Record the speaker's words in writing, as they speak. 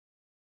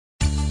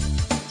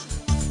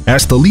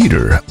As the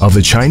leader of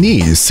the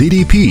Chinese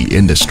CtP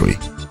industry,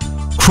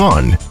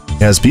 Kron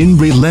has been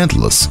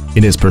relentless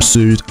in its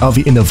pursuit of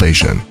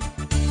innovation.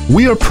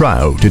 We are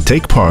proud to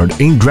take part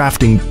in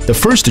drafting the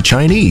first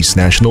Chinese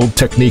national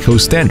technical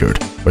standard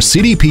for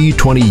CtP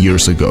 20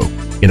 years ago,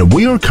 and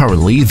we are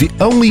currently the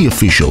only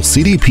official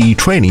CtP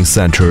training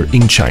center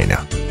in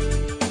China.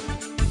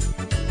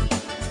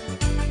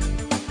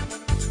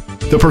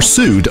 The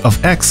pursuit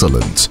of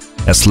excellence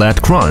has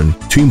led Kron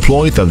to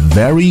employ the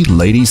very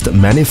latest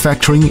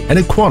manufacturing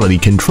and quality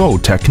control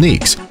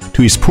techniques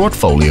to its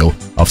portfolio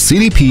of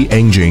CtP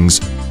engines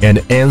and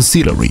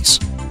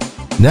ancillaries.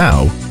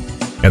 Now,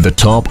 at the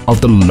top of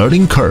the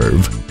learning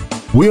curve,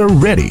 we are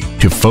ready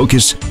to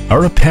focus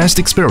our past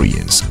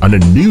experience on a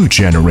new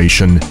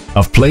generation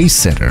of place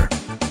setter.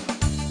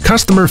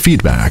 Customer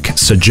feedback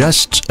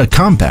suggests a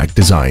compact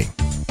design,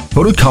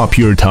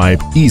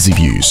 photocopier-type easy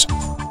use,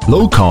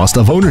 low cost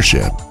of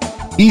ownership,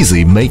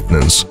 easy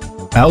maintenance,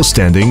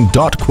 outstanding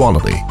dot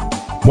quality,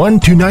 1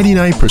 to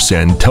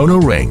 99%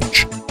 tonal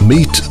range.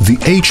 Meet the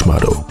H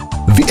model,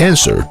 the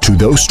answer to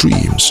those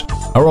dreams.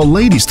 Our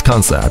latest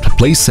concept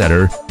place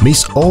setter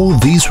meets all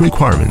these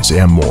requirements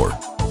and more.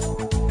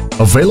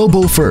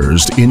 Available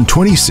first in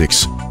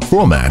 26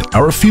 format,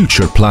 our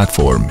future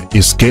platform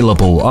is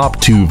scalable up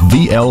to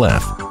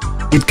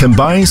VLF. It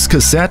combines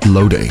cassette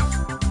loading,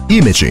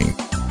 imaging,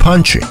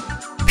 punching,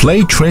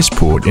 plate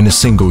transport in a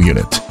single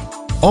unit.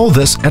 All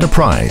this at a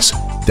price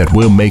that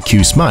will make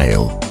you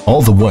smile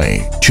all the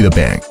way to the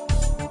bank.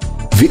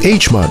 The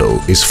H model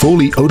is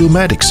fully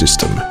automatic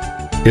system.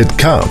 It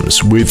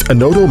comes with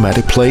an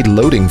automatic plate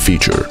loading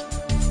feature.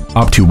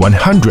 Up to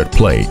 100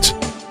 plates.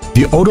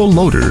 The auto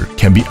loader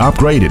can be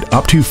upgraded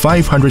up to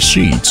 500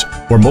 sheets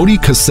or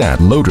multi-cassette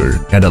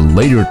loader at a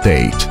later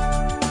date.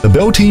 The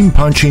built-in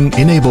punching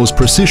enables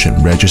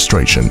precision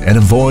registration and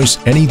avoids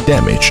any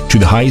damage to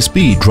the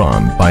high-speed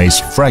drum by its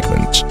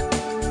fragments.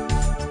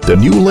 The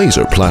new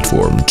laser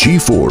platform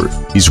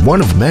G4 is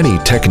one of many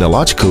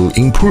technological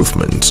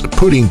improvements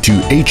put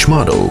into H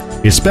model.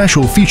 Its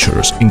special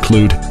features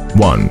include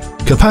 1.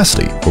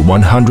 Capacity for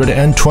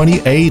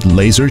 128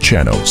 laser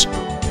channels.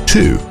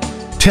 2.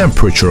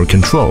 Temperature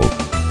control.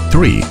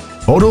 3.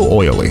 Auto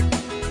oiling.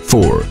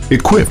 4.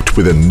 Equipped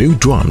with a new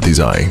drum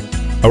design.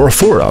 Our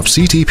 4-up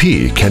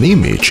CtP can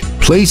image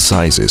plate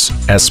sizes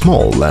as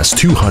small as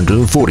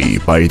 240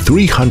 by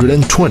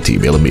 320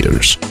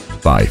 mm.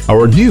 5.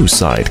 Our new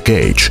side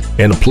gauge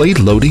and plate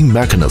loading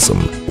mechanism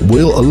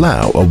will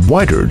allow a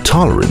wider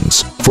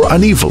tolerance for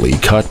unevenly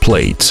cut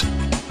plates.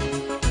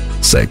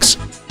 6.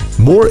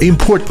 More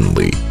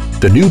importantly,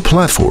 the new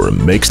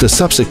platform makes the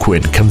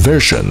subsequent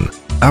conversion,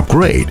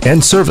 upgrade,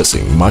 and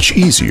servicing much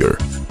easier.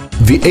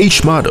 The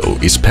H model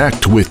is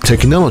packed with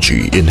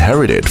technology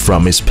inherited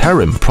from its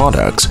parent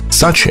products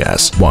such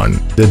as 1.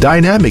 The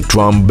dynamic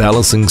drum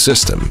balancing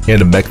system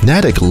and a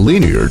magnetic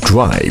linear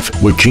drive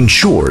which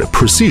ensure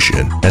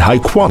precision and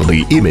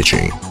high-quality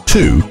imaging.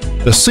 2.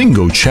 The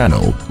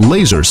single-channel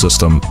laser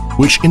system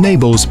which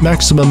enables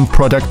maximum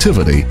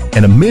productivity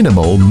and a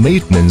minimal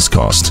maintenance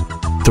cost.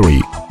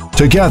 3.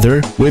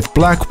 Together with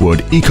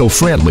Blackwood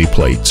eco-friendly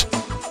plates,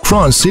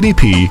 Kron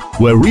CtP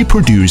will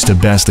reproduce the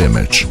best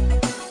image.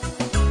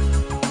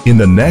 In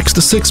the next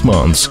 6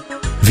 months,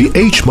 the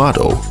H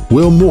model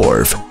will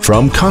morph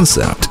from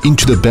concept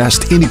into the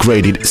best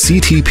integrated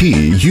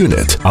CtP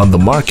unit on the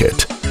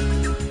market.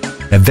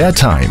 At that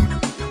time,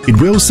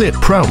 it will sit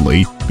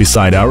proudly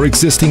beside our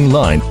existing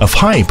line of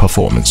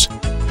high-performance,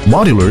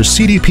 modular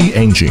CtP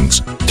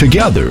engines.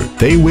 Together,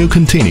 they will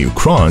continue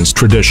Kron's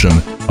tradition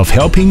of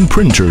helping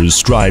printers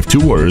strive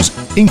towards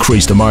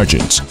increased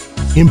margins,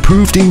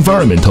 improved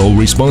environmental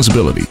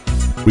responsibility,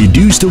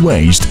 reduced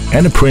waste,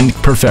 and print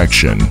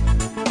perfection.